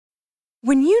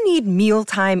When you need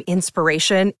mealtime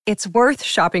inspiration, it's worth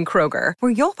shopping Kroger,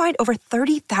 where you'll find over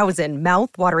 30,000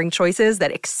 mouth-watering choices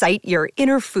that excite your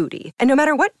inner foodie. And no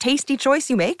matter what tasty choice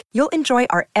you make, you'll enjoy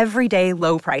our everyday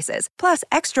low prices, plus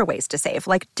extra ways to save,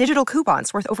 like digital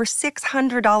coupons worth over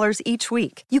 $600 each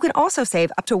week. You can also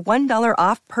save up to $1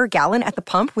 off per gallon at the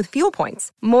pump with fuel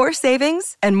points. More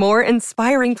savings and more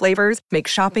inspiring flavors make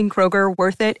shopping Kroger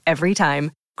worth it every time.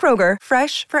 Kroger,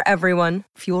 fresh for everyone.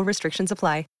 Fuel restrictions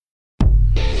apply.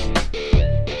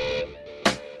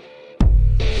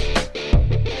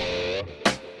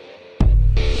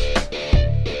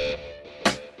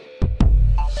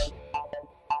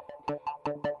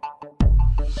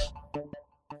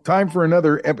 Time for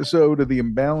another episode of the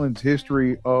Imbalanced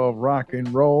History of Rock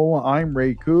and Roll. I'm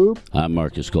Ray Koob. I'm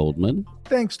Marcus Goldman.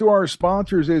 Thanks to our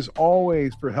sponsors, as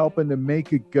always, for helping to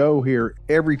make it go here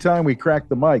every time we crack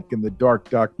the mic in the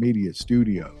Dark Doc Media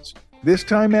studios. This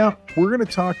time out, we're going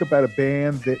to talk about a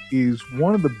band that is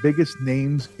one of the biggest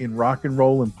names in rock and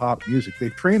roll and pop music.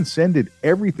 They've transcended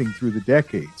everything through the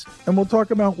decades. And we'll talk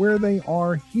about where they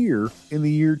are here in the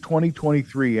year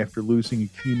 2023 after losing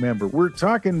a key member. We're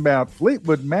talking about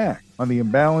Fleetwood Mac on the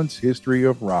Imbalanced History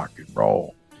of Rock and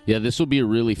Roll. Yeah, this will be a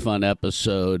really fun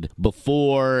episode.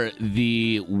 Before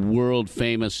the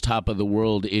world-famous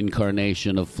top-of-the-world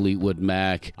incarnation of Fleetwood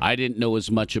Mac, I didn't know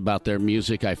as much about their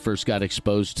music. I first got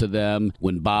exposed to them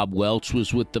when Bob Welch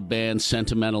was with the band.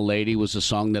 Sentimental Lady was a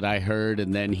song that I heard,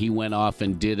 and then he went off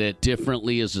and did it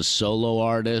differently as a solo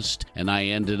artist, and I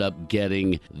ended up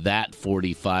getting that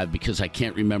 45 because I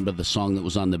can't remember the song that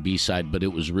was on the B-side, but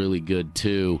it was really good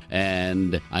too.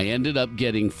 And I ended up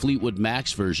getting Fleetwood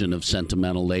Mac's version of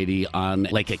Sentimental Lady on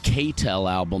like a K-Tel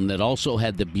album that also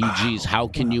had the Bee Gees' How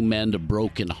Can You Mend a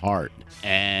Broken Heart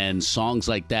and songs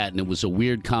like that. And it was a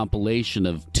weird compilation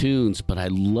of tunes, but I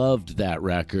loved that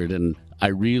record. And I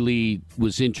really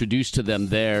was introduced to them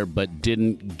there, but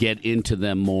didn't get into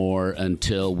them more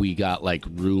until we got like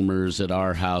Rumors at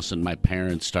our house and my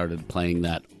parents started playing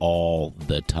that all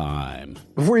the time.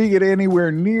 Before you get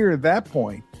anywhere near that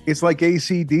point, it's like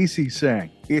AC/DC sang.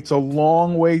 It's a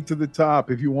long way to the top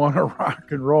if you want to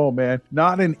rock and roll, man.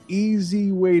 Not an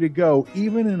easy way to go,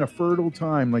 even in a fertile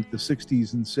time like the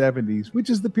 60s and 70s,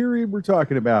 which is the period we're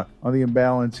talking about on the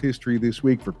Imbalanced History this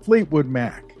week for Fleetwood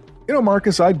Mac. You know,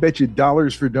 Marcus, I'd bet you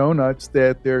dollars for donuts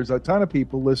that there's a ton of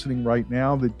people listening right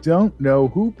now that don't know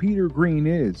who Peter Green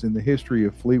is in the history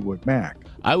of Fleetwood Mac.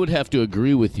 I would have to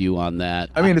agree with you on that.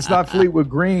 I mean, it's not Fleetwood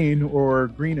Green or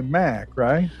Green and Mac,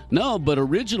 right? No, but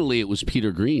originally it was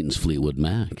Peter Green's Fleetwood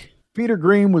Mac. Peter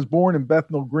Green was born in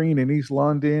Bethnal Green in East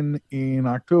London in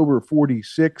October of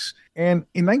 46. And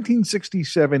in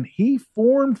 1967, he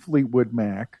formed Fleetwood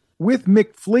Mac with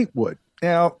Mick Fleetwood.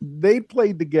 Now, they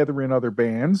played together in other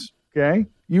bands, okay?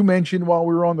 You mentioned while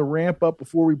we were on the ramp up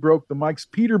before we broke the mics,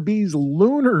 Peter B's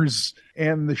Lunars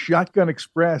and the Shotgun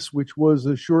Express, which was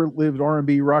a short-lived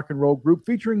R&B rock and roll group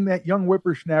featuring that young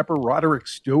whippersnapper Roderick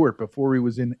Stewart before he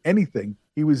was in anything.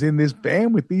 He was in this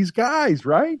band with these guys,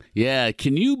 right? Yeah.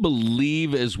 Can you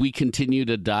believe, as we continue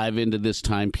to dive into this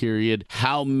time period,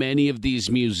 how many of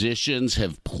these musicians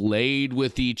have played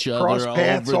with each other over the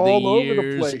years? Over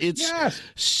the place. It's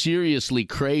seriously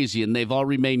crazy, and they've all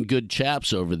remained good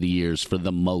chaps over the years for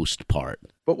the most part.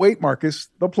 But wait, Marcus,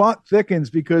 the plot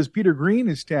thickens because Peter Green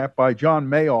is tapped by John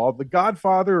Mayall, the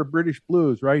godfather of British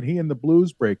blues, right? He and the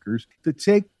Blues Breakers, to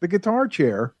take the guitar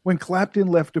chair when Clapton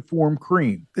left to form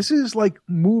Cream. This is like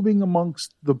moving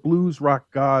amongst the blues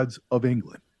rock gods of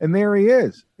England. And there he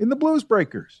is in the Blues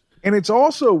Breakers. And it's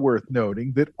also worth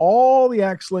noting that all the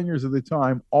axe slingers of the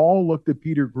time all looked at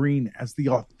Peter Green as the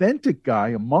authentic guy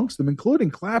amongst them, including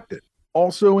Clapton.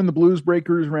 Also in the Blues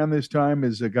Breakers around this time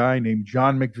is a guy named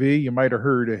John McVie. You might have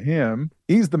heard of him.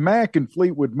 He's the Mac in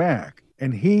Fleetwood Mac.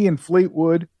 And he and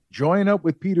Fleetwood join up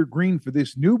with Peter Green for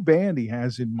this new band he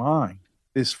has in mind,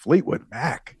 this Fleetwood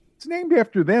Mac. It's named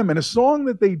after them and a song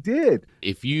that they did.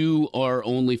 If you are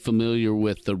only familiar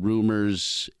with the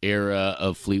Rumors era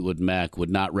of Fleetwood Mac,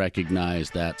 would not recognize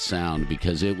that sound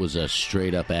because it was a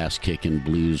straight-up ass-kicking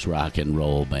blues rock and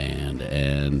roll band.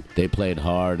 And they played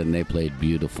hard and they played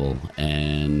beautiful.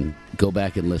 And go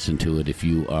back and listen to it if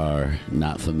you are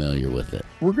not familiar with it.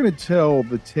 We're going to tell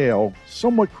the tale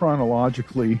somewhat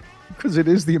chronologically because it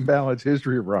is the Imbalanced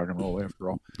History of rock and roll,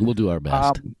 after all. We'll do our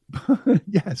best.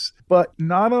 Yes, but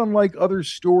not unlike other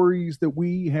stories that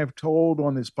we have told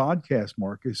on this podcast,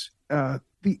 Marcus, the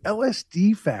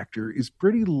LSD factor is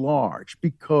pretty large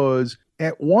because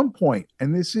at one point,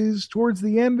 and this is towards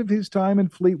the end of his time in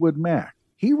Fleetwood Mac,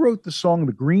 he wrote the song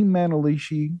The Green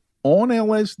Manalishi on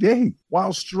LSD.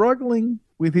 While struggling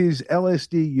with his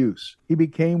LSD use, he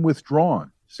became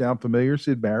withdrawn. Sound familiar,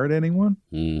 Sid Barrett, anyone?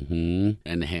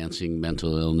 Enhancing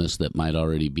mental illness that might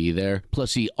already be there.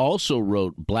 Plus, he also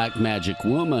wrote Black Magic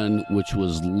Woman, which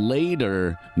was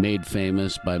later made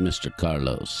famous by Mr.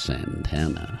 Carlos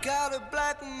Santana. Got a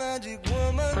black magic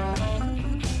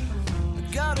woman.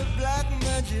 Got a black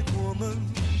magic woman.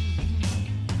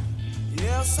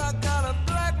 Yes, I got a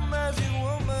black magic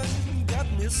woman. Got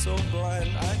me so blind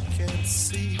I can't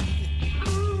see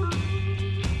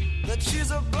that she's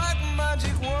a black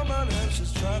magic woman and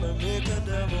she's trying to make a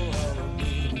devil out of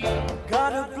me.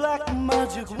 Got a black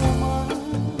magic woman.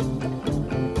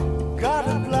 Got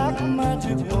a black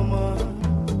magic woman.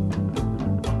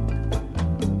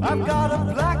 I've got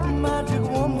a black magic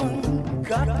woman.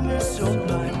 Got me so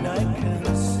blind I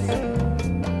can't see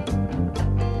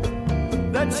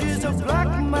that she's a black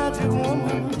magic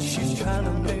woman. She's trying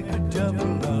to make a devil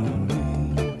out of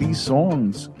me. These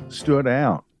songs stood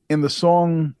out. And the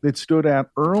song that stood out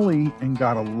early and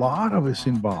got a lot of us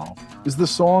involved is the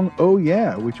song Oh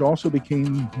Yeah, which also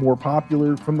became more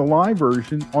popular from the live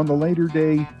version on the later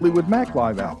day Fleetwood Mac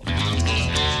live album.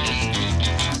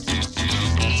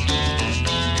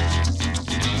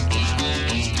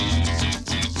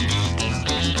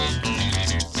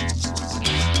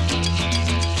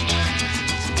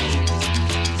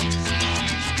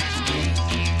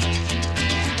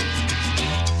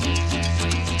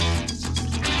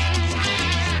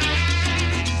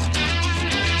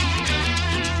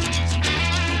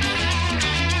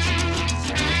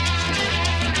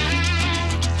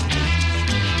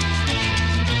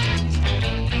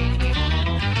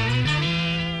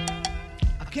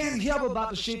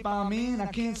 About the shape I'm in, I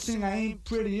can't sing, I ain't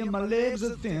pretty, and my legs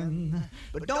are thin.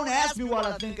 But don't ask me what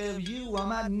I think of you, I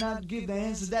might not give the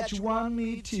answers that you want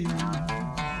me to.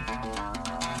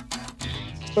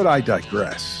 But I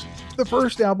digress. The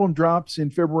first album drops in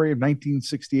February of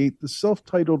 1968, the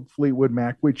self-titled Fleetwood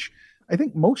Mac, which I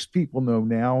think most people know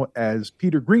now as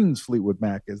Peter Green's Fleetwood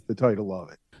Mac is the title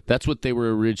of it. That's what they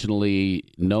were originally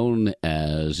known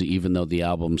as, even though the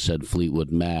album said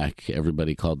Fleetwood Mac.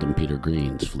 Everybody called them Peter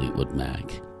Green's Fleetwood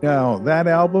Mac. Now, that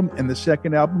album and the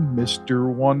second album,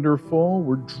 Mr. Wonderful,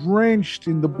 were drenched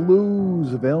in the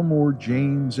blues of Elmore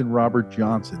James and Robert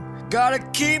Johnson. Gotta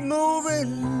keep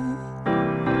moving.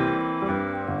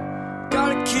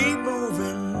 Gotta keep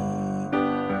moving.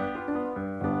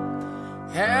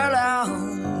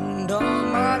 Hellhound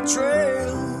on my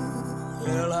trail.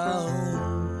 Hellhound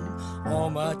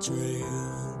on my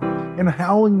trail. And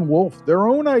Howlin' Wolf, their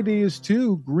own ideas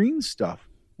too. Green stuff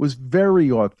was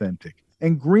very authentic.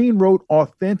 And Green wrote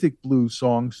authentic blues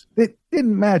songs that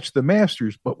didn't match the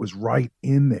masters, but was right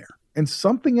in there. And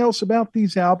something else about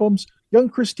these albums, young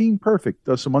Christine Perfect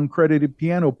does some uncredited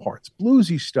piano parts,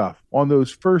 bluesy stuff on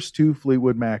those first two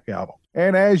Fleetwood Mac albums.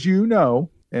 And as you know,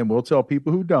 and we'll tell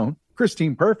people who don't,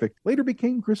 Christine Perfect later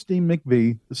became Christine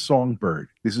McVie, the Songbird.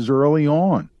 This is early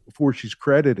on, before she's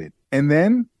credited. And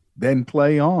then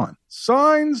Play On.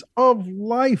 Signs of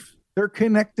Life. They're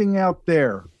connecting out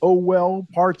there. Oh Well,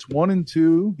 parts 1 and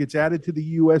 2 gets added to the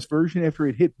U.S. version after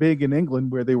it hit big in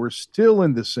England, where they were still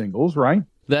into singles, right?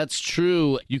 That's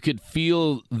true. You could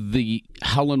feel the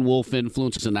Howlin' Wolf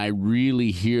influence, and I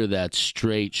really hear that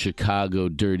straight Chicago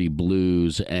dirty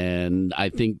blues, and I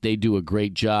think they do a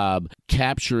great job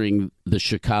capturing the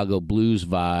Chicago blues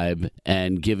vibe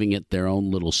and giving it their own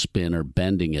little spin, or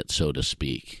bending it, so to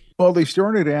speak. Well, they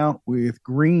started out with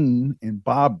Green and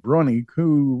Bob Brunning,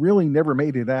 who really never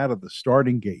made it out of the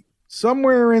starting gate.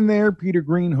 Somewhere in there, Peter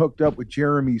Green hooked up with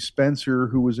Jeremy Spencer,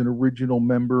 who was an original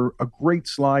member, a great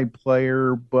slide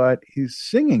player, but his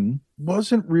singing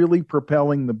wasn't really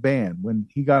propelling the band when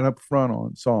he got up front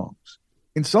on songs.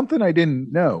 And something I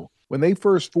didn't know, when they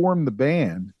first formed the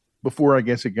band, before I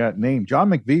guess it got named, John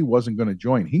McVie wasn't going to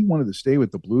join. He wanted to stay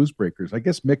with the Blues Breakers. I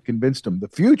guess Mick convinced him the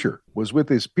future was with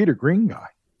this Peter Green guy.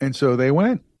 And so they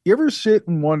went. You ever sit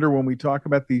and wonder when we talk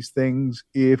about these things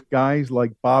if guys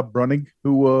like Bob Brunning,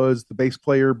 who was the bass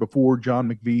player before John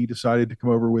McVie decided to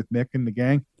come over with Mick and the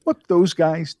gang, what those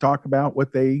guys talk about,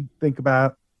 what they think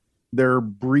about their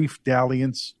brief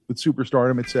dalliance with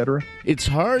superstardom, etc.? It's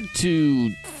hard to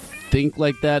think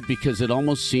like that because it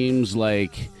almost seems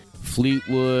like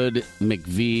Fleetwood,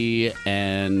 McVie,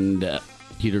 and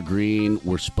Peter Green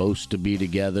were supposed to be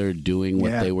together doing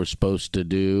what they were supposed to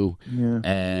do. Yeah.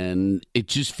 And it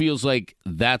just feels like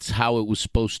that's how it was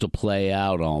supposed to play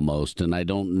out almost. And I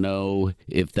don't know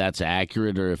if that's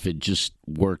accurate or if it just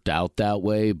worked out that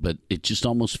way, but it just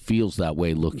almost feels that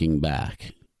way looking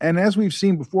back. And as we've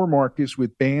seen before, Marcus,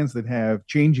 with bands that have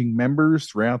changing members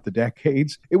throughout the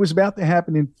decades, it was about to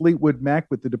happen in Fleetwood Mac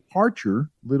with the departure,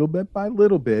 little bit by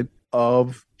little bit,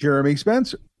 of Jeremy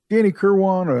Spencer. Danny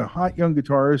Kirwan, a hot young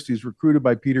guitarist, is recruited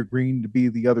by Peter Green to be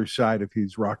the other side of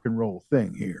his rock and roll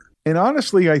thing here. And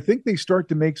honestly, I think they start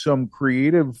to make some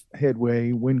creative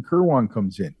headway when Kirwan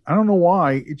comes in. I don't know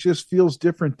why. It just feels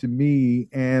different to me.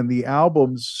 And the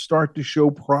albums start to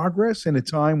show progress in a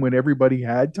time when everybody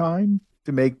had time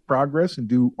to make progress and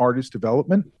do artist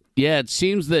development. Yeah, it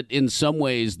seems that in some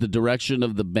ways the direction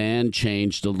of the band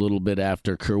changed a little bit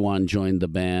after Kirwan joined the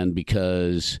band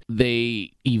because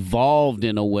they evolved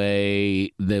in a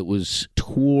way that was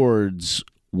towards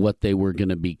what they were going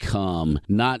to become,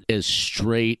 not as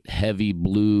straight, heavy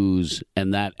blues,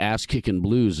 and that ass-kicking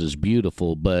blues is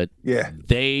beautiful, but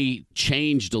they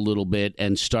changed a little bit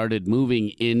and started moving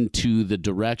into the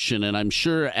direction, and I'm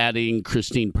sure adding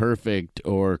Christine Perfect,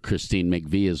 or Christine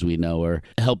McVie as we know her,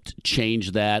 helped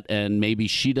change that, and maybe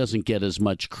she doesn't get as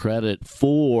much credit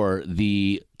for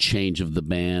the change of the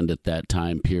band at that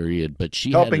time period, but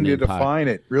she helping had to define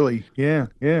it, really. Yeah.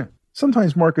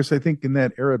 Sometimes, Marcus, I think in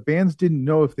that era, bands didn't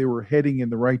know if they were heading in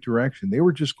the right direction. They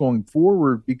were just going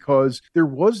forward because there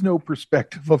was no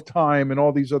perspective of time and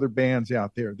all these other bands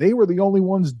out there. They were the only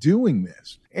ones doing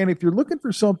this. And if you're looking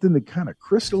for something that kind of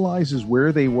crystallizes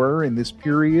where they were in this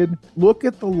period, look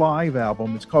at the live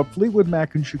album. It's called Fleetwood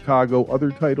Mac in Chicago. Other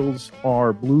titles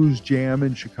are Blues Jam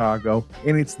in Chicago.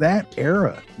 And it's that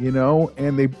era,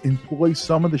 and they employ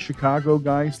some of the Chicago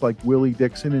guys like Willie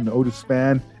Dixon and Otis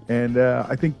Spann. And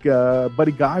I think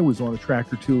Buddy Guy was on a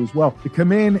track or two as well, to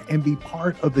come in and be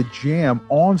part of the jam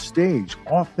on stage.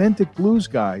 Authentic blues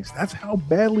guys. That's how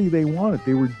badly they wanted.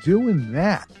 They were doing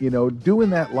that, doing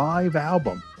that live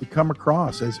album to come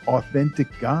across as authentic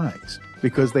guys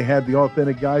because they had the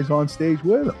authentic guys on stage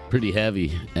with them. Pretty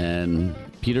heavy. And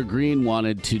Peter Green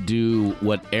wanted to do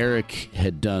what Eric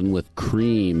had done with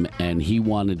Cream, and he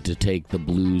wanted to take the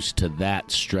blues to that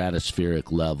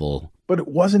stratospheric level. But it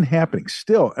wasn't happening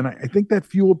still. And I think that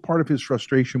fueled part of his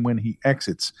frustration when he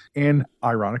exits. And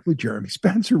ironically, Jeremy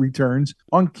Spencer returns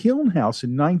on Kiln House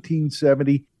in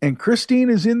 1970. And Christine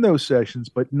is in those sessions,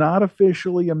 but not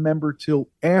officially a member till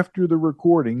after the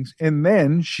recordings. And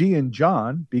then she and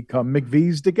John become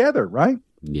McVie's together, right?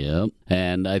 Yep.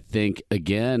 And I think,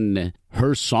 again,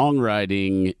 her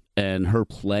songwriting and her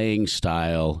playing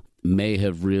style may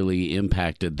have really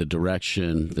impacted the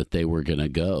direction that they were going to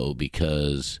go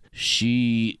because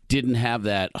she didn't have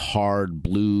that hard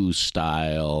blues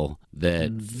style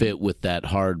that fit with that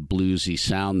hard bluesy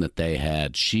sound that they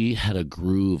had. She had a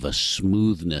groove, a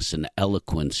smoothness, and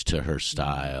eloquence to her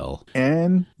style.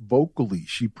 And vocally,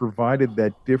 she provided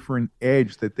that different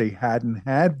edge that they hadn't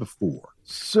had before.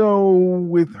 So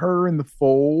with her in the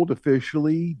fold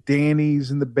officially, Danny's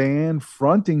in the band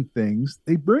fronting things,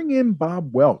 they bring in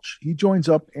Bob Welch. He joins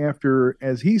up after,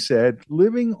 as he said,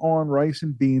 living on rice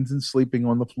and beans and sleeping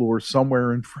on the floor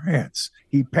somewhere in France.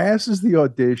 He passes the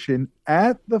audition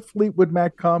at the Fleetwood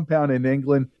Mac compound in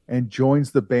England and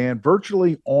joins the band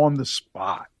virtually on the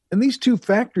spot. And these two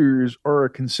factors are a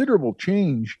considerable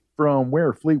change from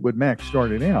where Fleetwood Mac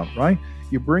started out, right?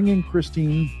 You bring in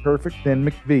Christine Perfect, then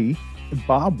McVie, and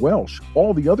Bob Welch,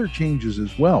 all the other changes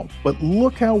as well. But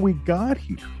look how we got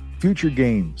here. Future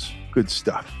Games, good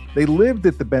stuff. They lived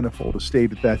at the Benefold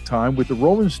estate at that time with the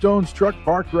Rolling Stones truck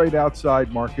parked right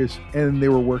outside, Marcus, and they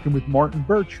were working with Martin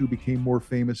Birch, who became more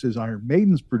famous as Iron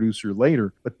Maiden's producer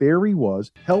later. But there he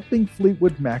was, helping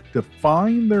Fleetwood Mac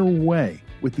define their way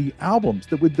with the albums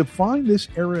that would define this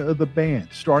era of the band,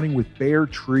 starting with Bare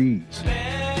Trees.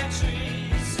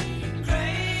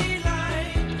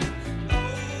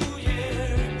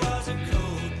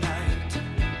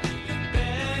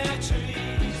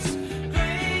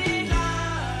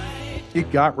 It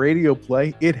got radio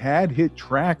play. It had hit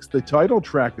tracks, the title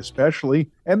track especially,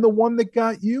 and the one that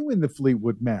got you in the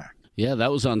Fleetwood Mac. Yeah,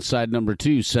 that was on side number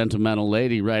 2, Sentimental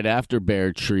Lady, right after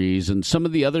Bare Trees. And some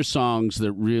of the other songs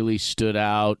that really stood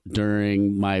out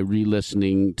during my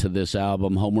re-listening to this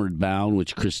album, Homeward Bound,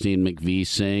 which Christine McVie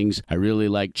sings. I really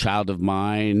like Child of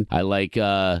Mine. I like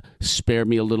Spare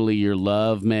Me a Little of Your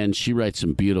Love. Man, she writes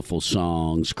some beautiful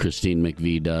songs, Christine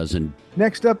McVie does. And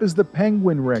next up is the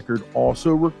Penguin record,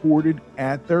 also recorded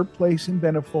at their place in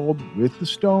Benefold with the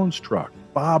Stones truck.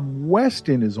 Bob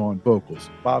Weston is on vocals.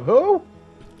 Bob who?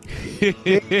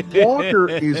 Dave Walker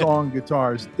is on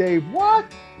guitars. Dave what?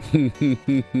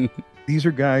 These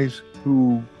are guys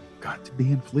who got to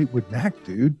be in Fleetwood Mac,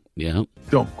 dude. Yeah.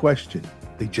 Don't question.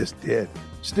 They just did.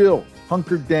 Still,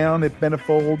 hunkered down at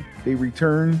Benefold, they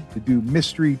return to do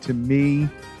Mystery to Me.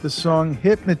 The song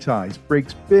Hypnotize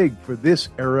breaks big for this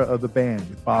era of the band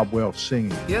with Bob Welch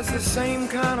singing. Yes, the same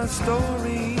kind of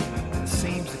story that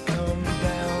seems to come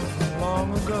down from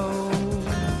long ago.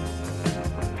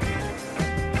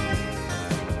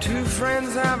 Two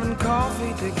friends having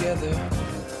coffee together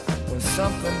when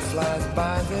something flies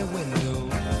by their window.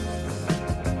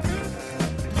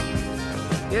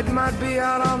 It might be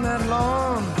out on that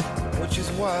lawn, which is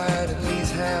wide at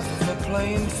least half of a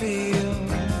playing field.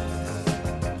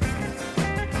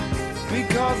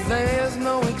 Because there's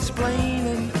no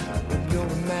explaining what your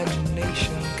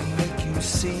imagination can make you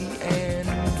see and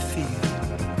feel.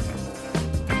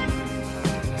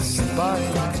 Somebody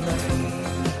like nothing,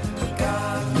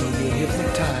 you'll get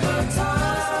hypnotized.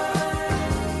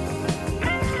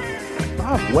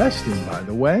 Bob Weston, by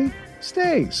the way,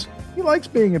 stays. He likes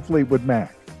being in Fleetwood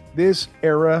Mac. This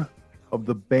era of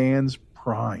the band's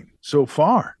prime. So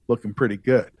far, looking pretty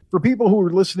good. For people who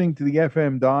were listening to the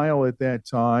FM dial at that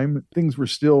time, things were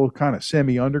still kind of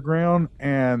semi-underground,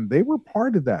 and they were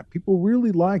part of that. People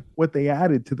really liked what they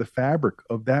added to the fabric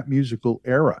of that musical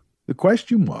era. The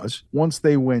question was, once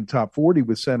they went top 40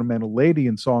 with Sentimental Lady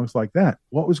and songs like that,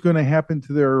 what was going to happen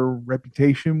to their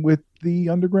reputation with the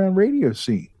underground radio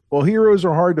scene? Well, heroes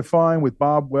are hard to find with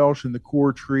Bob Welsh and the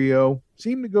core trio.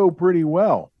 Seemed to go pretty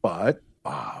well, but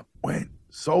Bob went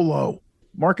solo.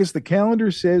 Marcus, the calendar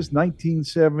says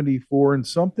 1974, and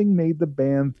something made the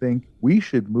band think we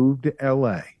should move to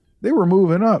L.A. They were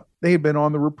moving up. They had been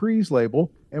on the Reprise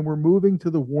label and were moving to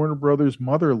the Warner Brothers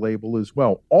mother label as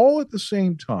well, all at the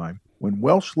same time when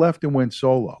Welsh left and went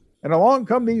solo. And along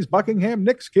come these Buckingham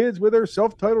Nicks kids with their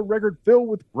self-titled record filled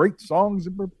with great songs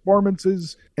and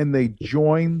performances, and they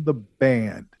join the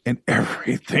band. And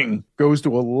everything goes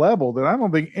to a level that I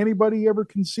don't think anybody ever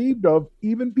conceived of,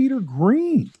 even Peter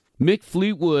Green. Mick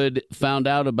Fleetwood found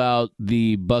out about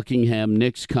the Buckingham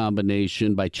Nicks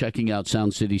combination by checking out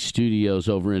Sound City Studios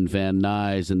over in Van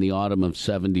Nuys in the autumn of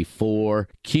 '74.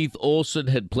 Keith Olsen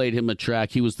had played him a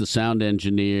track. He was the sound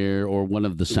engineer, or one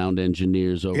of the sound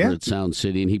engineers over at Sound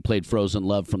City, and he played Frozen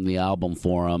Love from the album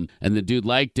for him. And the dude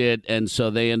liked it, and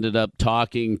so they ended up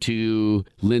talking to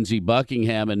Lindsey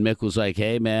Buckingham, and Mick was like,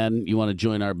 hey, man, you want to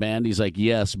join our band? He's like,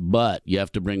 yes, but you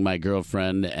have to bring my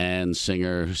girlfriend and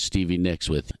singer Stevie Nicks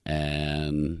with you.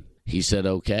 And he said,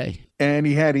 okay. And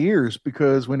he had ears,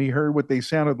 because when he heard what they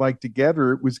sounded like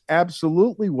together, it was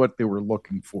absolutely what they were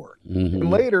looking for. Mm-hmm. And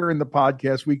later in the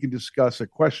podcast, we can discuss a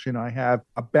question I have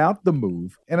about the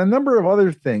move and a number of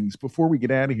other things. Before we get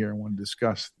out of here, I want to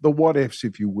discuss the what ifs,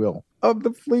 if you will, of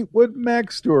the Fleetwood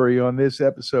Mac story on this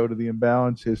episode of The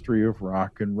Imbalanced History of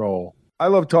Rock and Roll. I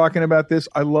love talking about this.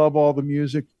 I love all the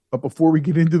music. But before we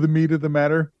get into the meat of the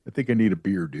matter, I think I need a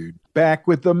beer, dude. Back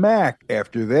with the Mac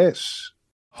after this.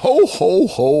 Ho, ho,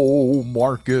 ho,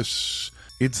 Marcus.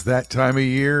 It's that time of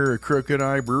year at Crooked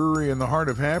Eye Brewery in the heart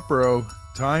of Hatboro.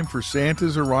 Time for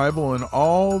Santa's arrival and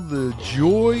all the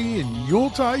joy and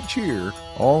Yuletide cheer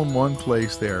all in one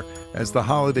place there as the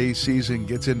holiday season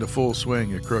gets into full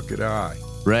swing at Crooked Eye.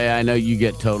 Ray, I know you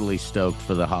get totally stoked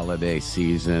for the holiday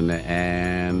season,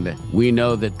 and we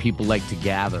know that people like to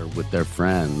gather with their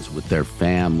friends, with their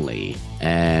family,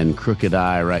 and Crooked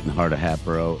Eye, right in the heart of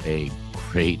Hatboro, a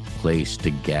great place to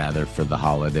gather for the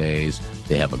holidays.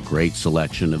 They have a great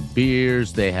selection of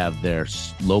beers. They have their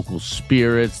local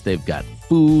spirits. They've got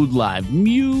food, live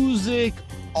music,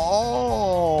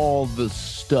 all the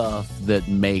stuff that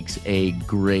makes a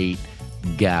great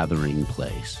gathering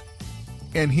place.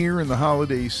 And here in the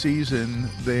holiday season,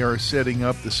 they are setting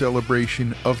up the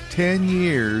celebration of 10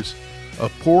 years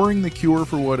of pouring the cure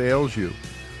for what ails you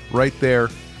right there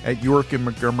at York and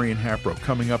Montgomery and Hatboro,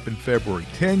 coming up in February.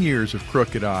 10 years of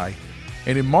Crooked Eye.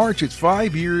 And in March, it's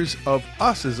 5 years of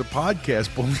us as a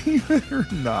podcast, believe it or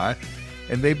not.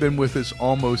 And they've been with us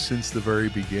almost since the very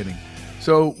beginning.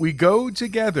 So we go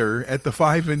together at the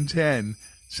 5 and 10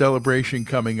 celebration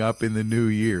coming up in the new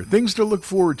year. Things to look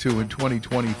forward to in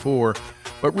 2024.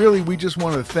 But really, we just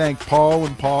want to thank Paul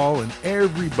and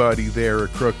everybody there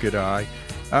at Crooked Eye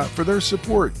for their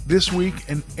support this week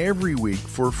and every week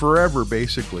for forever,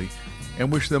 basically,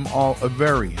 and wish them all a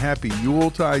very happy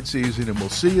Yuletide season, and we'll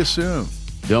see you soon.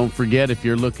 Don't forget, if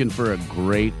you're looking for a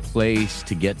great place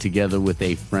to get together with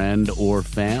a friend or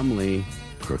family,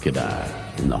 Crooked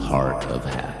Eye in the heart of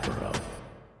Hatboro.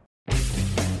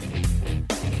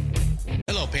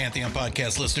 Hello, Pantheon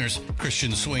Podcast listeners.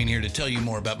 Christian Swain here to tell you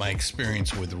more about my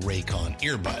experience with Raycon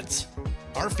earbuds.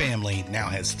 Our family now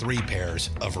has 3 pairs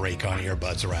of Raycon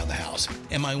earbuds around the house,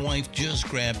 and my wife just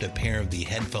grabbed a pair of the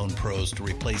Headphone Pros to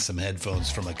replace some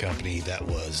headphones from a company that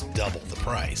was double the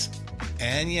price.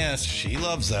 And yes, she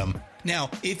loves them. Now,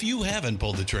 if you haven't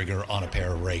pulled the trigger on a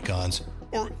pair of Raycons,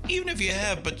 or even if you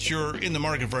have, but you're in the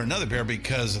market for another pair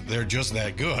because they're just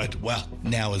that good, well,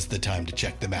 now is the time to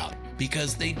check them out,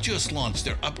 because they just launched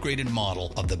their upgraded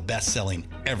model of the best-selling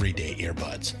everyday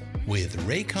earbuds. With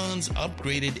Raycon's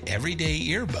upgraded everyday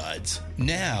earbuds,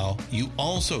 now you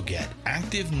also get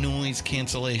active noise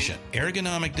cancellation,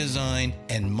 ergonomic design,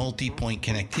 and multi-point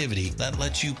connectivity that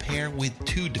lets you pair with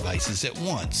 2 devices at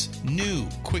once. New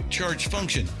quick charge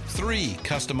function, 3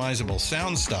 customizable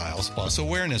sound styles, plus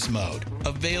awareness mode.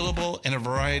 Available in a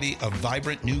variety of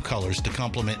vibrant new colors to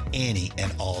complement any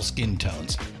and all skin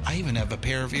tones. I even have a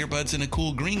pair of earbuds in a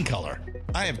cool green color.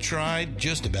 I have tried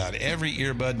just about every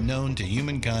earbud known to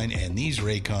humankind, and these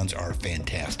Raycons are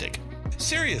fantastic.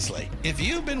 Seriously, if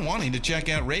you've been wanting to check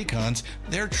out Raycons,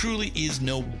 there truly is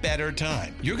no better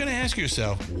time. You're going to ask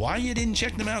yourself why you didn't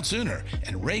check them out sooner,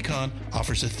 and Raycon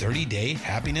offers a 30-day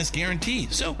happiness guarantee.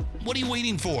 So what are you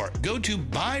waiting for? Go to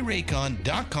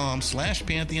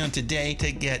buyraycon.com/Pantheon today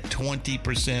to get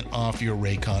 20% off your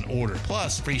Raycon order,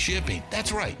 plus free shipping.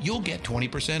 That's right, you'll get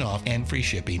 20% off and free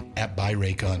shipping at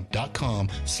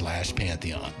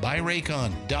buyraycon.com/Pantheon.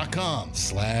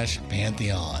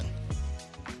 buyraycon.com/Pantheon.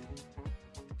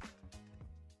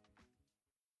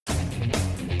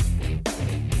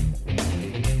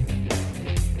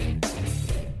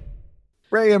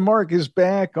 Ray and Mark is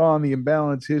back on the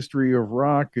imbalanced history of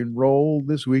rock and roll.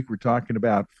 This week we're talking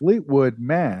about Fleetwood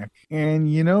Mac. And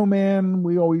you know, man,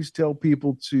 we always tell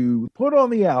people to put on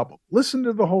the album, listen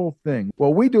to the whole thing.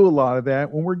 Well, we do a lot of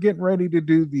that when we're getting ready to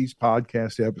do these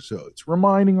podcast episodes,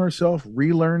 reminding ourselves,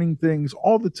 relearning things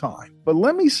all the time. But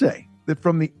let me say that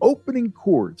from the opening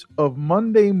chords of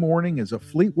Monday Morning, as a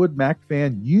Fleetwood Mac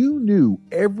fan, you knew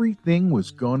everything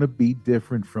was going to be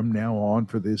different from now on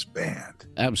for this band.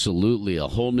 Absolutely. A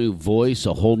whole new voice,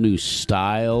 a whole new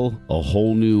style, a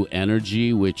whole new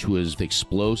energy, which was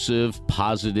explosive,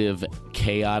 positive,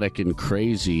 chaotic, and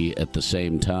crazy at the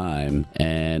same time.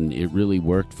 And it really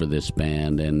worked for this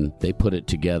band, and they put it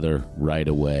together right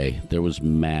away. There was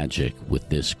magic with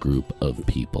this group of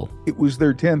people. It was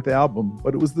their 10th album,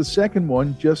 but it was the second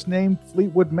one just named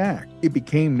Fleetwood Mac. It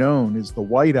became known as the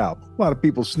White Album. A lot of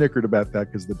people snickered about that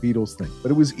because the Beatles thing,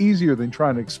 but it was easier than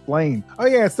trying to explain, oh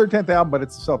yeah, it's their 10th album, but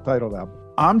it's a self-titled album.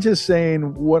 I'm just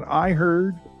saying what I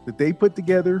heard that they put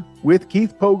together with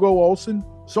Keith Pogo Olsen,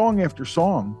 song after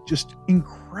song, just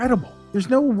incredible. There's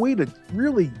no way to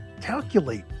really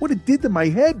calculate what it did to my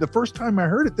head the first time I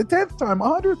heard it, the 10th time,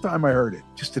 100th time I heard it.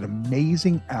 Just an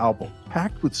amazing album,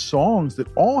 packed with songs that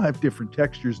all have different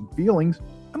textures and feelings.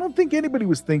 I don't think anybody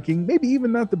was thinking, maybe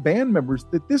even not the band members,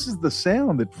 that this is the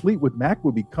sound that Fleetwood Mac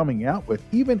would be coming out with,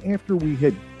 even after we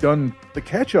had done the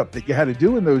catch-up that you had to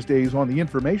do in those days on the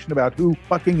information about who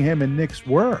Buckingham and Nicks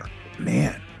were.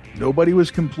 Man, nobody was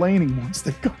complaining once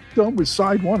they got done with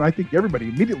side 1. I think everybody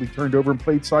immediately turned over and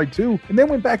played side 2, and then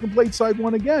went back and played side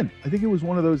 1 again. I think it was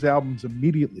one of those albums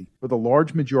immediately for the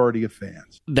large majority of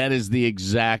fans. That is the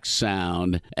exact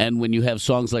sound. And when you have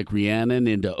songs like Rhiannon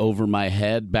into Over My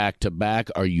Head back to back,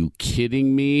 are you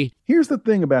kidding me? Here's the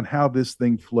thing about how this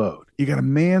thing flowed. You got a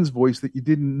man's voice that you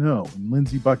didn't know in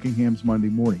Lindsey Buckingham's Monday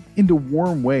Morning. Into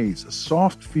Warm Ways, a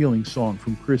soft-feeling song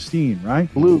from Christine,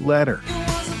 right? Blue Letter.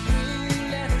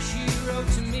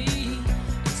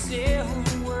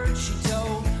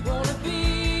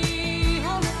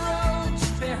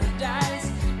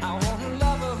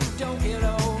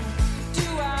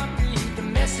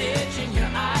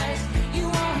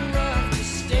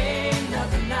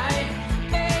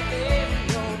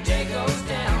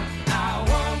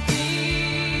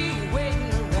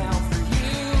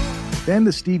 Then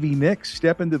the Stevie Nicks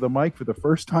step into the mic for the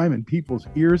first time in people's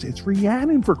ears. It's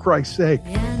Rhiannon, for Christ's sake.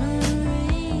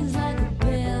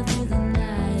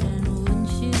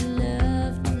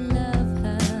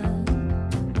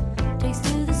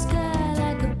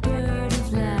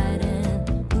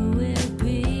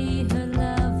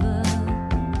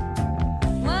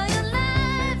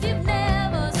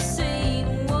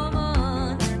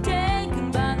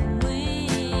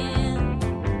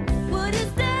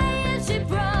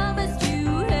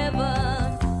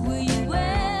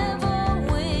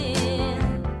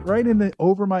 Right in the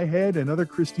Over My Head, another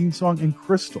Christine song, and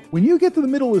Crystal. When you get to the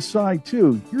middle of side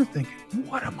 2, you're thinking,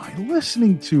 what am I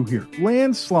listening to here?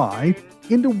 Landslide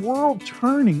into World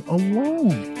Turning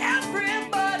Alone.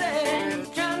 Everybody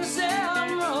trying to say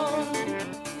I'm wrong.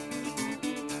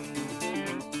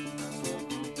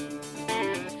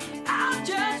 I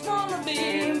just want to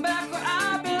be back where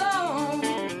I belong.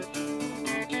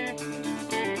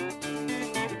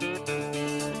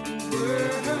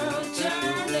 World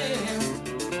turning.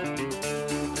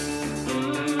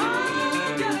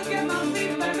 I gotta get my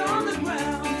feet back on the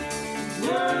ground.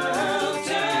 World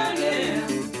turning.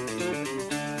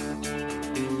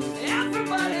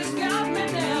 Everybody's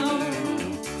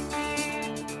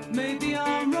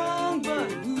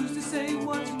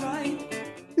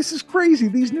crazy.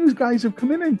 These news guys have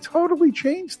come in and totally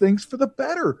changed things for the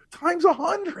better, times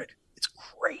 100. It's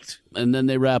great. And then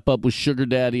they wrap up with Sugar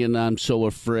Daddy and I'm So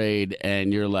Afraid,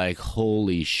 and you're like,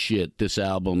 holy shit, this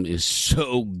album is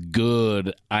so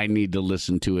good. I need to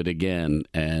listen to it again.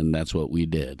 And that's what we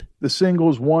did. The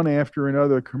singles, one after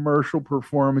another, commercial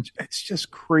performance. It's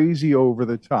just crazy over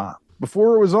the top.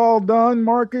 Before it was all done,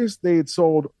 Marcus, they had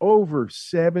sold over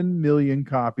 7 million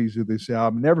copies of this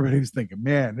album. And everybody was thinking,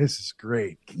 man, this is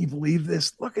great. Can you believe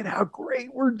this? Look at how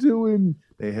great we're doing.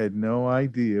 They had no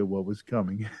idea what was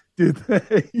coming, did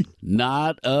they?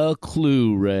 Not a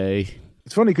clue, Ray.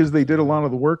 It's funny because they did a lot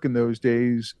of the work in those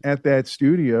days at that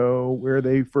studio where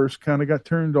they first kind of got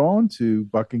turned on to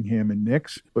Buckingham and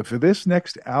Nicks. But for this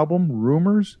next album,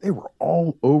 Rumors, they were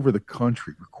all over the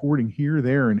country, recording here,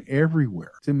 there, and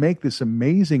everywhere to make this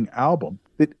amazing album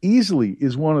that easily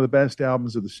is one of the best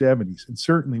albums of the 70s and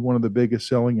certainly one of the biggest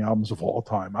selling albums of all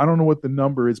time. I don't know what the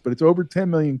number is, but it's over 10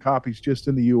 million copies just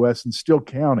in the U.S. and still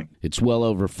counting. It's well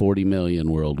over 40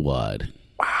 million worldwide.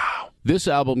 Wow. This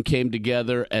album came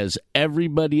together as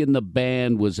everybody in the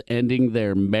band was ending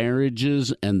their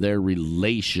marriages and their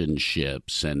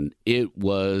relationships, and it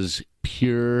was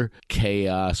pure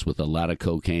chaos with a lot of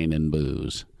cocaine and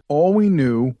booze. All we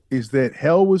knew is that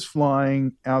hell was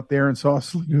flying out there in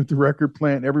Sausalito at the record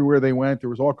plant. Everywhere they went, there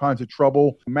was all kinds of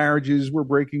trouble. Marriages were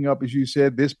breaking up, as you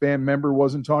said. This band member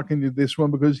wasn't talking to this one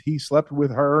because he slept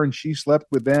with her and she slept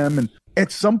with them. And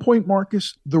at some point,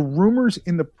 Marcus, the rumors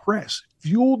in the press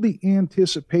fueled the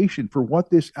anticipation for what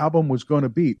this album was going to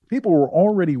be. People were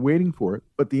already waiting for it,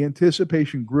 but the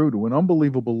anticipation grew to an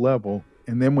unbelievable level.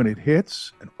 And then when it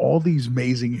hits, and all these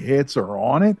amazing hits are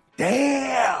on it,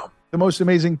 damn! The most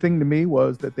amazing thing to me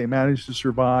was that they managed to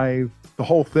survive the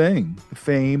whole thing. The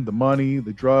fame, the money,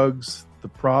 the drugs, the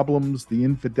problems, the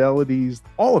infidelities,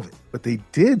 all of it. But they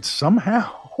did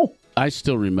somehow. I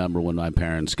still remember when my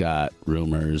parents got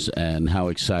Rumors and how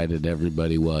excited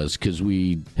everybody was because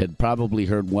we had probably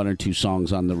heard one or two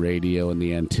songs on the radio, and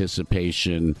the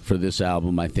anticipation for this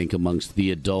album, I think, amongst the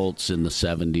adults in the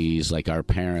 70s, like our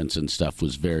parents and stuff,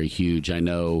 was very huge. I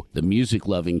know the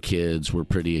music-loving kids were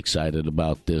pretty excited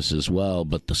about this as well,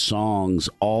 but the songs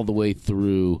all the way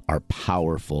through are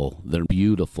powerful. They're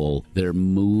beautiful. They're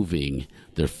moving.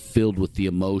 They're filled with the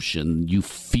emotion. You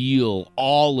feel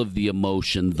all of the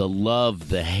emotion, the love,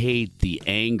 the hate, the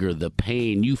anger, the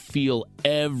pain. You feel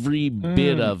every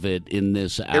bit of it in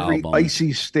this album. Every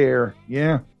icy stare.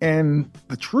 Yeah. And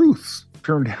the truths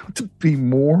turned out to be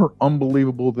more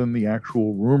unbelievable than the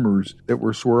actual rumors that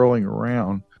were swirling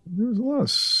around. There was a lot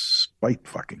of spite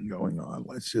fucking going on,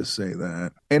 let's just say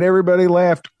that. And everybody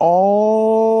laughed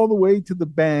all the way to the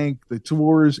bank, the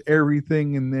tours,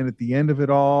 everything. And then at the end of it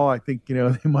all, I think,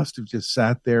 they must have just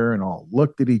sat there and all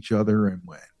looked at each other and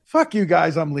went, fuck you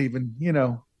guys, I'm leaving.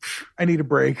 I need a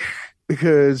break.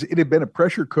 Because it had been a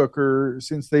pressure cooker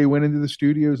since they went into the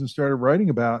studios and started writing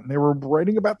about it. And they were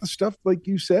writing about the stuff, like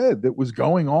you said, that was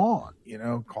going on,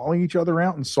 calling each other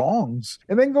out in songs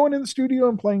and then going in the studio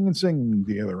and playing and singing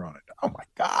together on it. Oh, my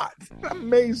God.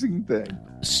 Amazing thing.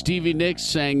 Stevie Nicks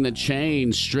sang The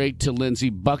Chain straight to Lindsey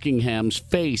Buckingham's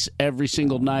face every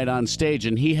single night on stage,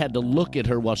 and he had to look at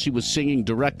her while she was singing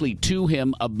directly to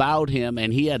him about him,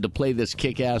 and he had to play this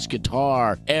kick-ass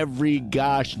guitar every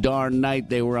gosh darn night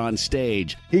they were on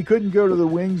stage. He couldn't go to the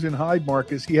wings and hide,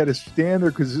 Marcus. He had to stand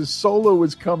there because his solo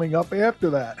was coming up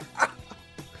after that.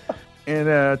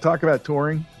 And talk about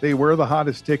touring. They were the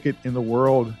hottest ticket in the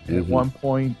world at one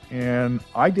point, and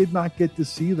I did not get to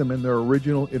see them in their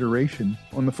original iteration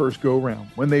on the first go-round.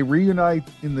 When they reunite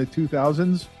in the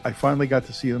 2000s, I finally got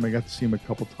to see them. I got to see them a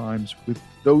couple times with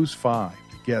those five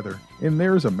together. And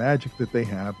there's a magic that they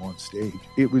have on stage.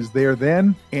 It was there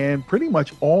then and pretty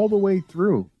much all the way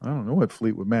through. I don't know what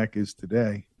Fleetwood Mac is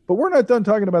today. But we're not done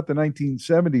talking about the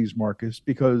 1970s, Marcus,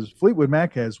 because Fleetwood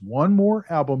Mac has one more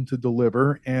album to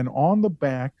deliver, and on the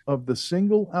back of the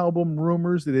single album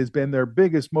Rumors that has been their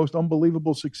biggest, most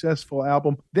unbelievable, successful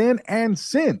album then and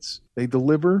since, they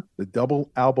deliver the double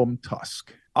album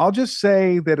Tusk. I'll just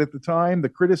say that at the time, the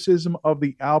criticism of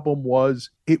the album was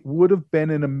it would have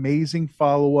been an amazing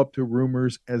follow-up to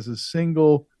Rumors as a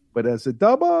single, but as a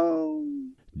double...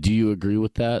 Do you agree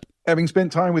with that? Having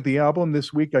spent time with the album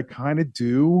this week, I kind of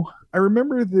do. I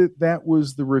remember that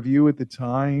was the review at the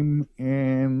time,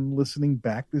 and listening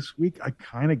back this week, I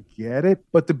kind of get it.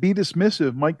 But to be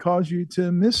dismissive might cause you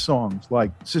to miss songs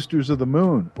like Sisters of the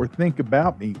Moon or Think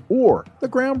About Me or the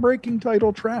groundbreaking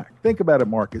title track. Think about it,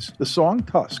 Marcus. The song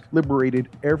Tusk liberated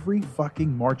every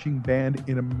fucking marching band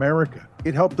in America.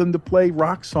 It helped them to play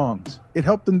rock songs. It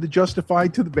helped them to justify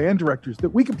to the band directors that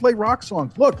we can play rock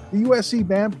songs. Look, the USC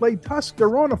band played Tusk.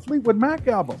 They're on a Fleetwood Mac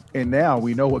album. And now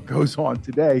we know what goes on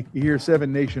today. You hear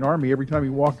Seven Nation Army every time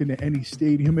you walk into any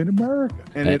stadium in America.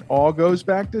 And it all goes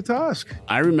back to Tusk.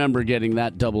 I remember getting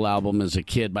that double album as a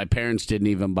kid. My parents didn't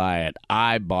even buy it.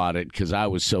 I bought it because I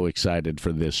was so excited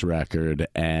for this record.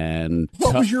 And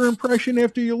what was your impression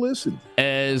after you listened?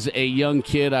 As a young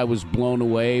kid, I was blown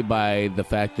away by the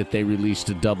fact that they released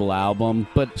a double album,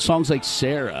 but songs like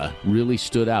Sarah really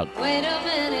stood out. Wait a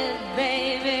minute,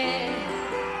 baby,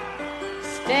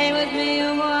 stay with me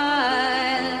a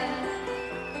while.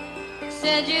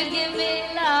 Said you'd give me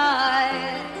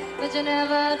life, but you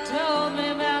never told me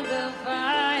about the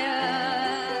fire.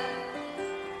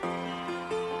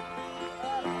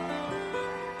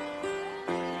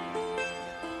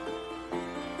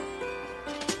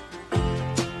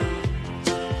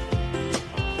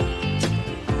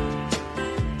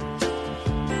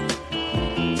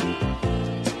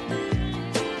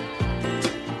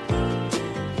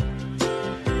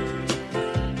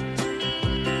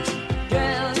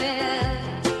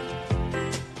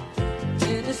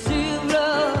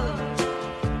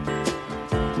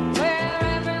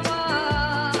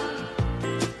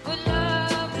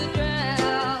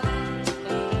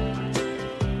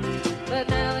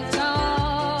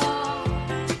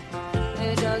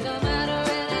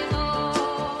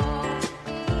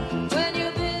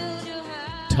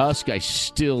 Tusk, I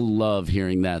still love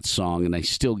hearing that song, and I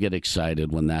still get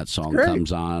excited when that song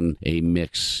comes on a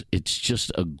mix. It's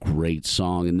just a great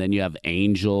song. And then you have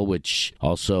Angel, which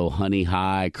also Honey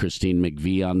High, Christine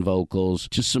McVie on vocals.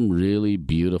 Just some really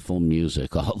beautiful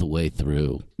music all the way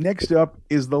through. Next up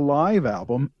is the live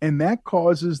album, and that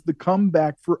causes the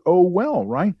comeback for Oh Well,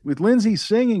 right? With Lindsay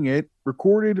singing it,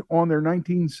 recorded on their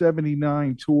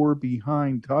 1979 tour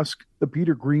Behind Tusk, the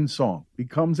Peter Green song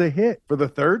becomes a hit for the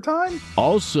third time.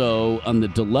 Also, on the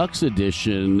deluxe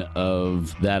edition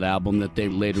of that album that they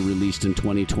later released in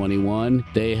 2021,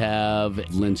 they have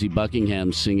Lindsey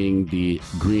Buckingham singing the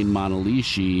Green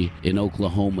Monalishi in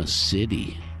Oklahoma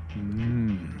City.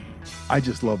 I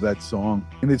just love that song.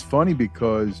 And it's funny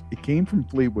because it came from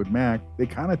Fleetwood Mac. They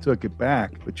kind of took it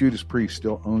back, but Judas Priest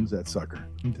still owns that sucker.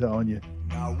 I'm telling you.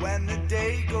 Now when the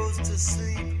day goes to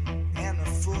sleep and the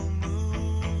full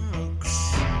moon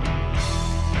looks, and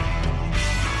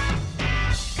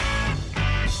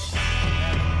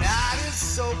the night is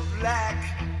so black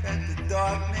that the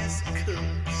darkness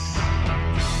cooks,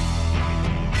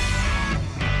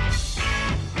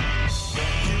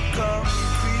 you come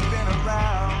creeping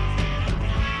around,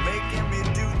 making me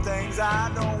do things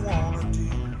I don't want to do.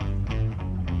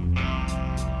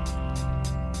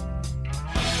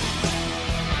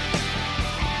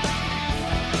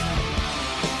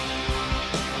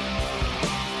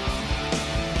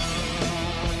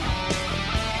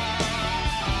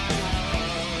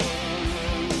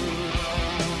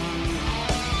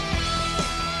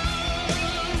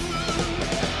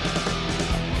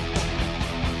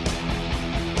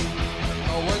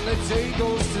 The day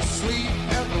goes to sleep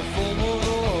and the full moon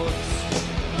looks,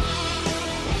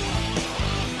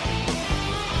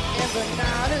 and the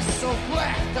night is so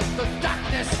black that the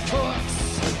darkness cooks,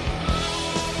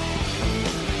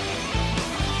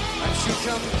 and she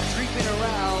comes creeping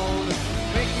around,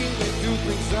 making me do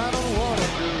things I don't want to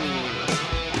do.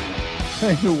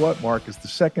 You know what, Marcus? The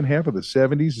second half of the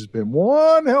 70s has been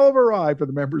one hell of a ride for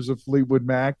the members of Fleetwood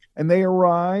Mac, and they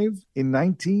arrive in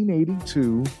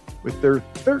 1982 with their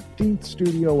 13th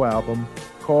studio album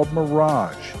called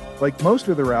Mirage. Like most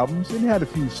of their albums, it had a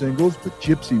few singles, but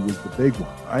Gypsy was the big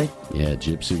one, right? Yeah,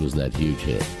 Gypsy was that huge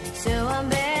hit. So I'm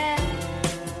back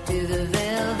to the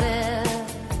velvet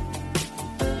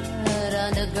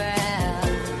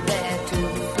underground, back to the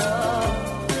floor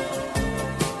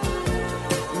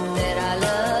that I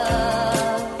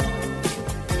love,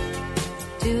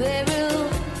 to a room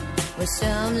with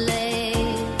some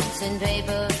lace and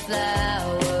paper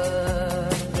flowers,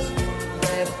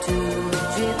 back to the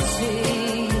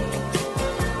gypsy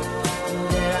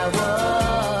that I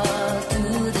was, to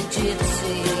the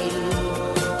gypsy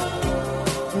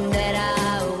that I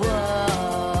was.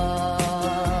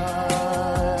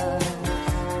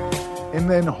 And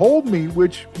then Hold Me,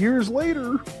 which years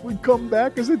later would come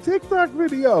back as a TikTok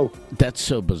video. That's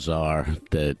so bizarre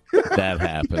that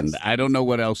happened. I don't know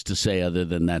what else to say other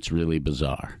than that's really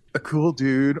bizarre. A cool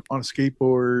dude on a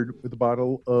skateboard with a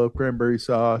bottle of cranberry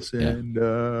sauce and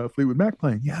Fleetwood Mac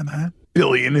playing. Yeah, man.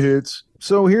 Billion hits.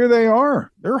 So here they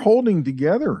are. They're holding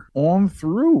together on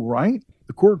through, right?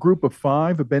 The core group of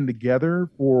 5 have been together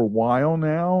for a while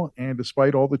now, and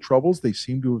despite all the troubles, they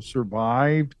seem to have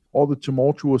survived all the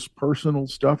tumultuous personal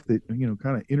stuff that,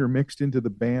 kind of intermixed into the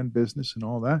band business and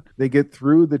all that. They get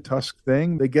through the Tusk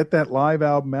thing. They get that live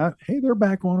album out. Hey, they're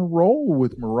back on a roll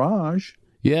with Mirage.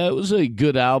 Yeah, it was a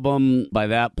good album. By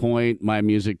that point, my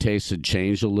music taste had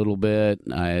changed a little bit.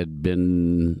 I had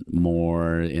been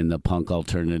more in the punk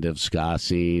alternative ska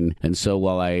scene. And so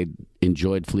while I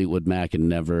enjoyed Fleetwood Mac and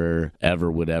never,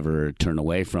 ever would ever turn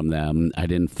away from them, I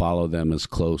didn't follow them as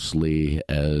closely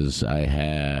as I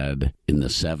had in the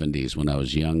 70s when I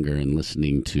was younger and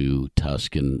listening to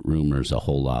Tusk and Rumors a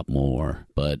whole lot more.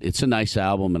 But it's a nice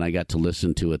album, and I got to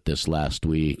listen to it this last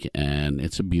week, and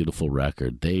it's a beautiful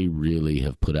record. They really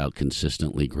have put out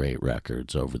consistently great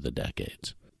records over the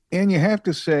decades. And you have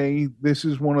to say, this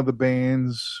is one of the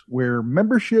bands where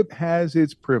membership has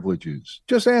its privileges.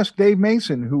 Just ask Dave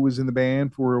Mason, who was in the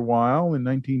band for a while in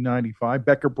 1995.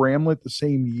 Becca Bramlett the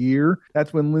same year.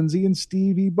 That's when Lindsay and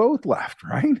Stevie both left,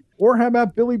 right? Or how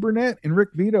about Billy Burnett and Rick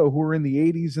Vito, who were in the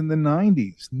 80s and the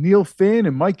 90s? Neil Finn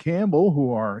and Mike Campbell,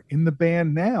 who are in the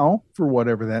band now, for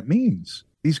whatever that means.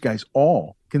 These guys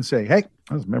all can say, hey,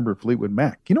 I was a member of Fleetwood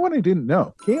Mac. You know what I didn't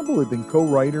know? Campbell had been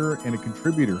co-writer and a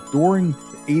contributor during the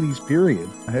 80s period.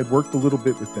 I had worked a little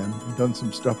bit with them and done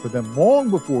some stuff with them long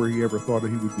before he ever thought he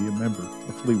would be a member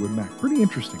of Fleetwood Mac. Pretty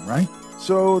interesting, right?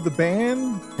 So the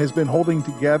band has been holding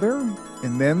together,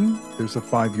 and then there's a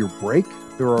 5-year break.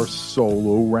 There are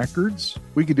solo records.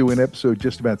 We could do an episode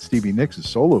just about Stevie Nicks'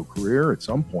 solo career at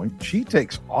some point. She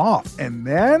takes off, and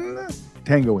then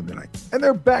Tango in the Night. And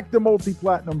they're back to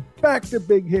multi-platinum, back to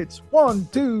big hits. 1,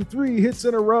 2, 3 hits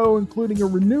in a row, including a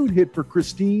renewed hit for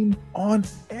Christine on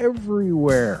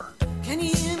Everywhere. Can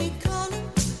you hear me calling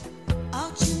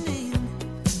out your name?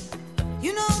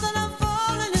 You know that I'm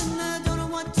falling and I don't know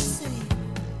what to say.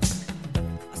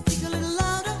 I'll speak a little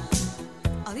louder,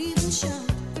 I'll even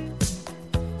shout.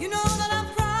 You know that I'm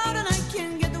proud and I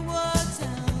can't get the words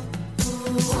out.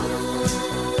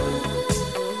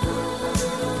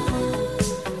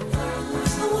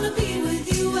 I wanna be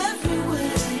with you everywhere.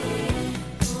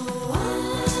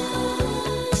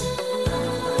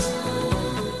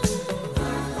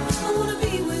 I wanna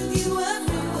be with you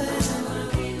everywhere.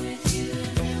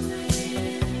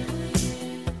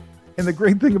 And the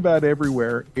great thing about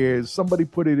Everywhere is somebody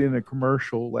put it in a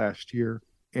commercial last year,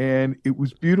 and it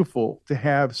was beautiful to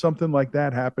have something like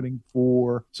that happening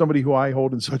for somebody who I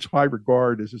hold in such high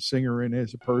regard as a singer and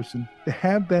as a person. To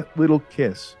have that little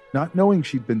kiss, not knowing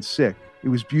she'd been sick, it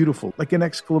was beautiful, like an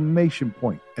exclamation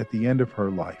point at the end of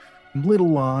her life. Little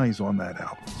Lies on that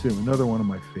album, too. Another one of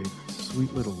my favorites,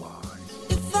 Sweet Little Lies.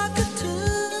 If I could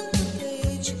turn the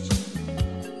page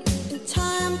in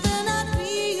time, then I'd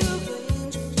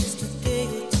rearrange just a day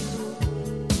or two.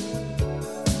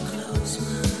 Close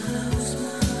my eyes,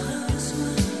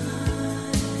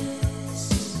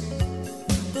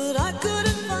 but I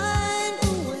couldn't find a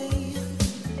way,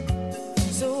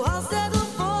 so I'll settle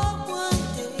for one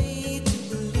day to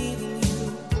believe in you.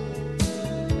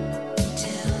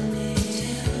 Tell me lies.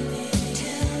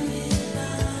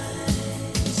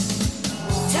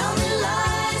 Tell me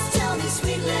lies, tell me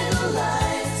sweet little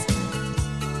lies.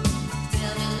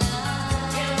 Tell me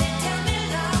lies, tell me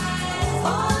lies.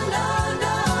 Oh no,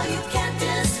 no, you can't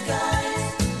disguise.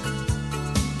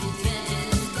 You can't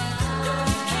disguise.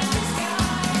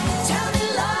 Tell me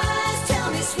lies, tell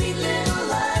me sweet little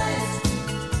lies.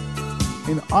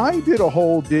 And I did a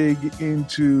whole dig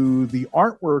into the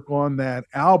artwork on that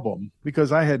album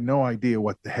because I had no idea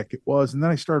what the heck it was. And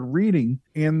then I started reading,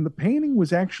 and the painting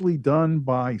was actually done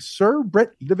by Sir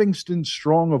Brett Livingston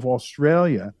Strong of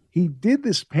Australia. He did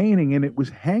this painting, and it was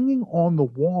hanging on the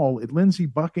wall at Lindsey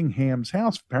Buckingham's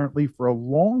house, apparently, for a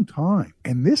long time.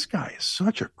 And this guy is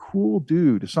such a cool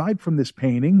dude. Aside from this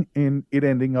painting and it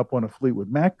ending up on a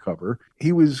Fleetwood Mac cover,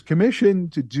 he was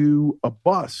commissioned to do a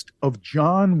bust of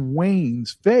John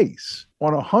Wayne's face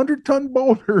on a 100-ton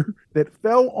boulder that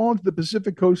fell onto the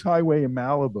Pacific Coast Highway in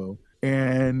Malibu.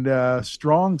 And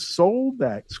Strong sold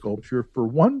that sculpture for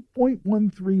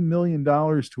 $1.13 million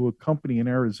to a company in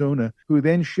Arizona, who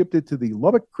then shipped it to the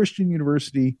Lubbock Christian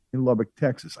University in Lubbock,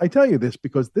 Texas. I tell you this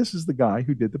because this is the guy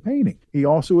who did the painting. He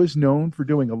also is known for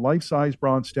doing a life-size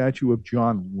bronze statue of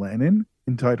John Lennon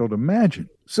entitled Imagine.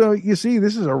 So you see,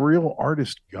 this is a real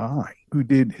artist guy who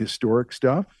did historic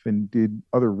stuff and did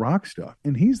other rock stuff.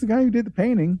 And he's the guy who did the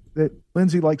painting that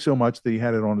Lindsey liked so much that he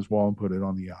had it on his wall and put it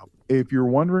on the album. If you're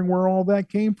wondering where all that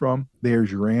came from,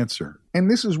 there's your answer. And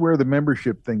this is where the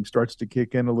membership thing starts to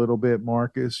kick in a little bit,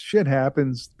 Marcus. Shit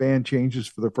happens. The band changes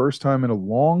for the first time in a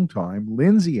long time.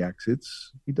 Lindsey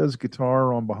exits. He does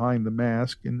guitar on Behind the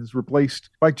Mask and is replaced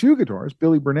by two guitarists,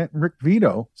 Billy Burnett and Rick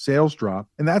Vito. Sales drop.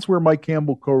 And that's where Mike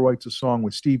Campbell co-writes a song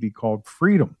with Stevie called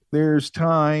Freedom. There's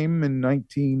time in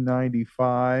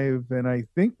 1995, and I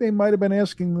think they might have been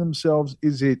asking themselves,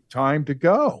 is it time to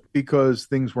go? Because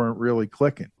things weren't really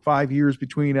clicking. 5 years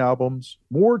between albums,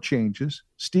 more changes.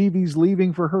 Stevie's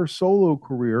leaving for her solo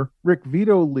career. Rick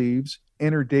Vito leaves.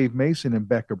 Enter Dave Mason and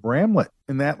Becca Bramlett,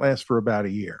 and that lasts for about a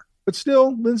year. But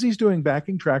still, Lindsey's doing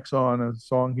backing tracks on a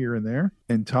song here and there.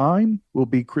 And Time will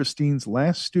be Christine's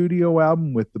last studio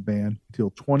album with the band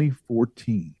till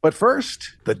 2014. But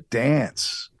first, The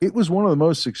Dance. It was one of the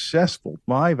most successful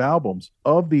live albums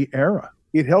of the era.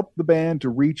 It helped the band to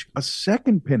reach a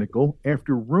second pinnacle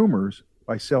after Rumors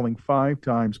by selling 5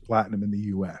 times platinum in the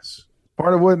U.S.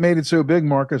 Part of what made it so big,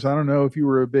 Marcus, I don't know if you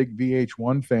were a big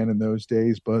VH1 fan in those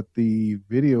days, but the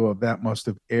video of that must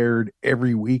have aired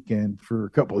every weekend for a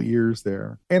couple of years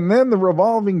there. And then the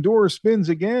revolving door spins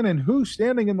again, and who's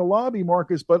standing in the lobby,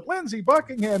 Marcus, but Lindsey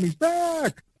Buckingham? He's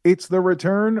back! It's the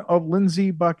return of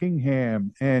Lindsey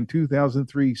Buckingham, and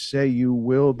 2003 Say You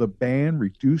Will, the band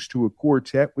reduced to a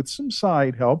quartet with some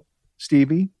side help.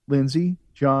 Stevie, Lindsey,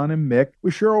 John, and Mick,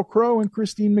 with Sheryl Crow and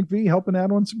Christine McVie helping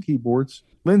out on some keyboards.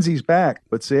 Lindsey's back,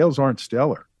 but sales aren't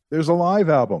stellar. There's a live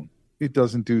album. It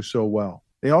doesn't do so well.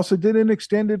 They also did an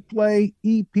extended play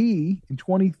EP in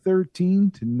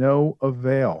 2013 to no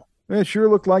avail. It sure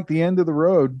looked like the end of the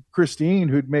road. Christine,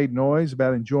 who'd made noise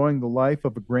about enjoying the life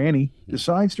of a granny,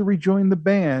 decides to rejoin the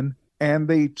band, and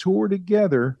they tour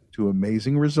together to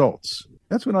amazing results.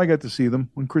 That's when I got to see them,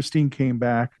 when Christine came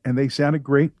back, and they sounded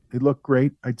great. They looked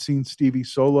great. I'd seen Stevie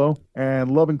solo,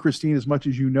 and loving Christine as much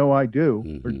as you know I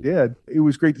do, or did. It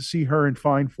was great to see her in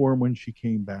fine form when she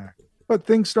came back. But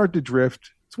things start to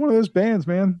drift. It's one of those bands,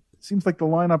 man. It seems like the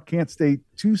lineup can't stay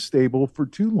too stable for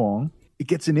too long. It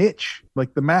gets an itch,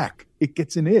 like the Mac. It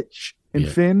gets an itch. And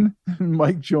Finn and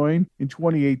Mike joined in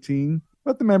 2018,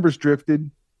 but the members drifted,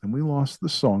 and we lost the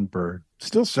Songbird.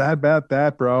 Still sad about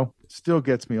that, bro. Still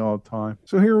gets me all the time.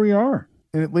 So here we are.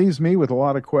 And it leaves me with a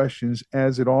lot of questions,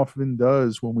 as it often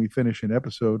does when we finish an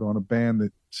episode on a band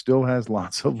that still has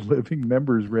lots of living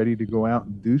members ready to go out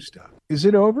and do stuff. Is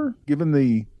it over, given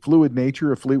the fluid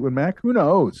nature of Fleetwood Mac? Who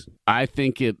knows? I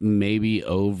think it may be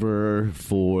over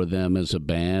for them as a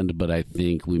band, but I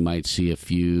think we might see a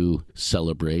few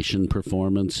celebration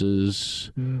performances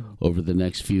over the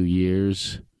next few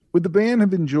years. Would the band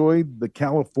have enjoyed the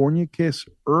California Kiss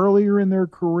earlier in their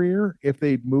career if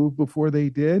they'd moved before they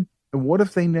did? And what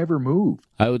if they never moved?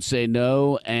 I would say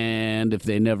no, and if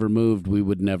they never moved, we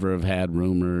would never have had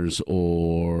Rumors,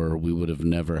 or we would have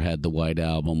never had the White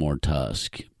Album or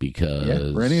Tusk,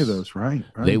 because for any of those, right.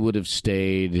 They would have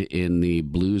stayed in the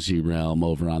bluesy realm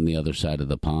over on the other side of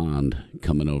the pond,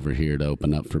 coming over here to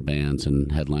open up for bands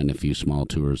and headline a few small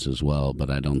tours as well, but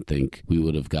I don't think we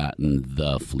would have gotten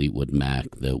the Fleetwood Mac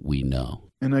that we know.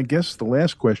 And I guess the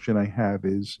last question I have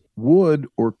is, would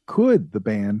or could the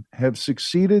band have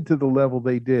succeeded to the level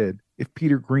they did if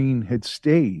Peter Green had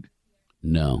stayed?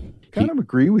 No. Kind of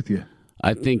agree with you.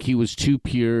 I think he was too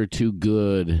pure, too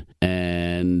good,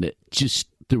 and just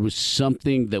there was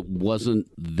something that wasn't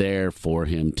there for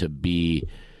him to be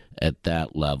at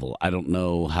that level. I don't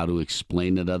know how to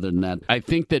explain it other than that. I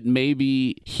think that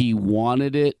maybe he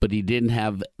wanted it, but he didn't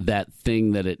have that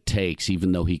thing that it takes,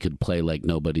 even though he could play like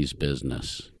nobody's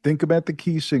business. Think about the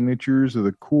key signatures or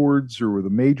the chords or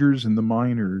the majors and the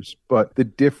minors, but the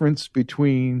difference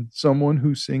between someone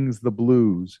who sings the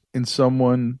blues and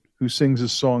someone who sings a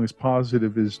song as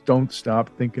positive as Don't Stop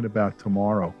Thinking About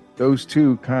Tomorrow. Those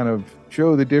two kind of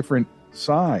show the different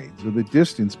sides or the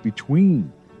distance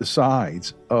between the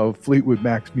sides of Fleetwood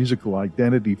Mac's musical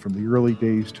identity from the early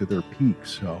days to their peak.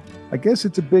 So I guess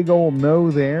it's a big old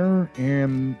no there,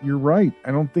 and you're right.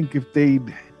 I don't think if they'd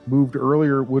moved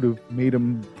earlier, it would have made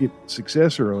them get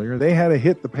success earlier. They had to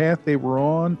hit the path they were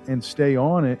on and stay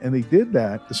on it, and they did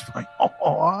that despite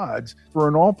all odds for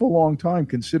an awful long time,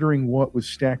 considering what was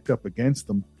stacked up against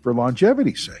them for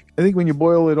longevity's sake. I think when you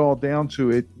boil it all down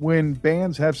to it, when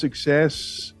bands have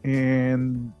success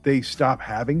and they stop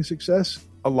having success,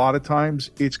 a lot of times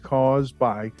it's caused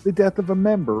by the death of a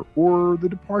member or the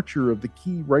departure of the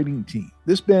key writing team.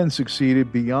 This band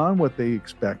succeeded beyond what they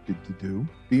expected to do,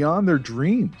 beyond their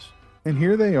dreams. And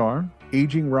here they are,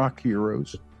 aging rock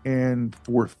heroes, and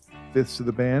 4/5 of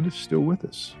the band is still with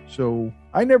us. So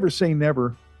I never say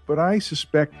never, but I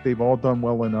suspect they've all done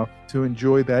well enough to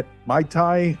enjoy that Mai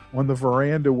Tai on the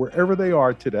veranda wherever they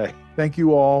are today. Thank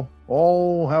you all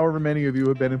however many of you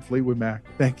have been in Fleetwood Mac.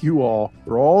 Thank you all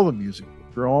for all the music,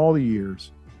 for all the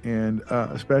years, and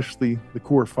especially the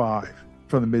core five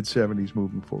from the mid-'70s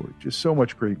moving forward. Just so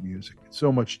much great music,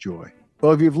 so much joy.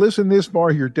 Well, if you've listened this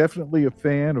far, you're definitely a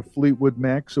fan of Fleetwood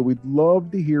Mac, so we'd love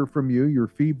to hear from you, your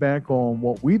feedback on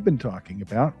what we've been talking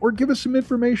about, or give us some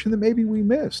information that maybe we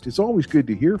missed. It's always good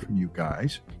to hear from you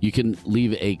guys. You can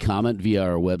leave a comment via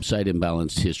our website,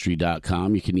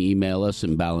 imbalancedhistory.com. You can email us,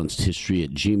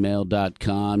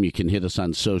 imbalancedhistory@gmail.com. You can hit us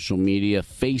on social media,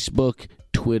 Facebook,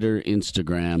 Twitter,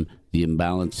 Instagram, The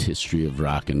Imbalanced History of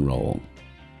Rock and Roll.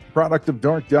 Product of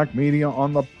Dark Duck Media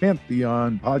on the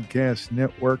Pantheon Podcast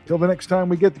Network. Till the next time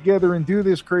we get together and do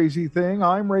this crazy thing,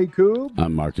 I'm Ray Koob.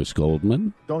 I'm Marcus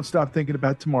Goldman. Don't stop thinking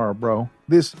about tomorrow, bro.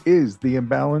 This is the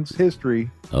Imbalanced History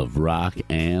of Rock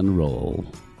and Roll.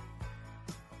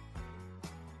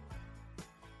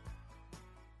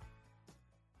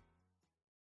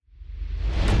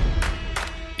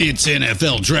 It's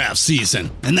NFL draft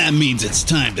season, and that means it's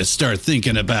time to start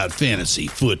thinking about fantasy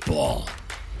football.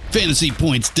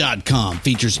 FantasyPoints.com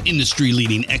features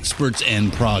industry-leading experts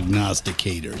and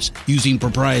prognosticators using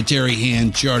proprietary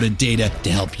hand-charted data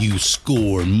to help you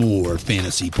score more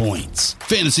fantasy points.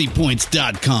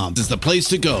 FantasyPoints.com is the place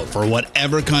to go for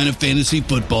whatever kind of fantasy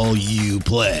football you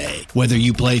play. Whether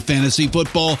you play fantasy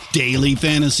football, daily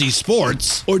fantasy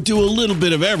sports, or do a little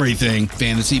bit of everything,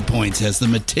 Fantasy Points has the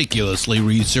meticulously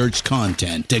researched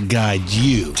content to guide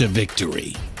you to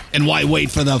victory. And why wait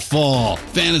for the fall?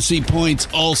 Fantasy Points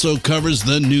also covers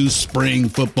the new spring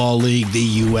football league,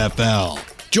 the UFL.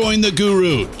 Join the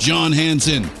guru, John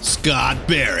Hansen, Scott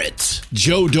Barrett,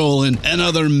 Joe Dolan, and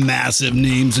other massive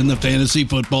names in the fantasy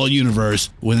football universe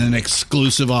with an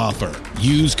exclusive offer.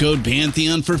 Use code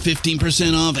Pantheon for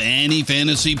 15% off any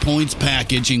Fantasy Points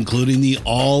package, including the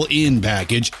all-in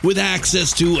package, with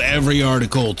access to every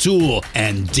article, tool,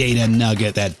 and data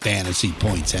nugget that Fantasy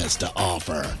Points has to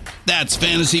offer. That's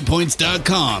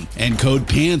FantasyPoints.com and code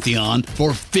Pantheon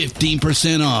for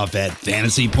 15% off at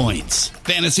Fantasy Points.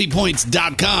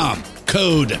 FantasyPoints.com,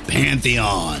 code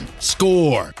Pantheon.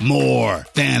 Score more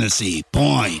fantasy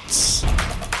points.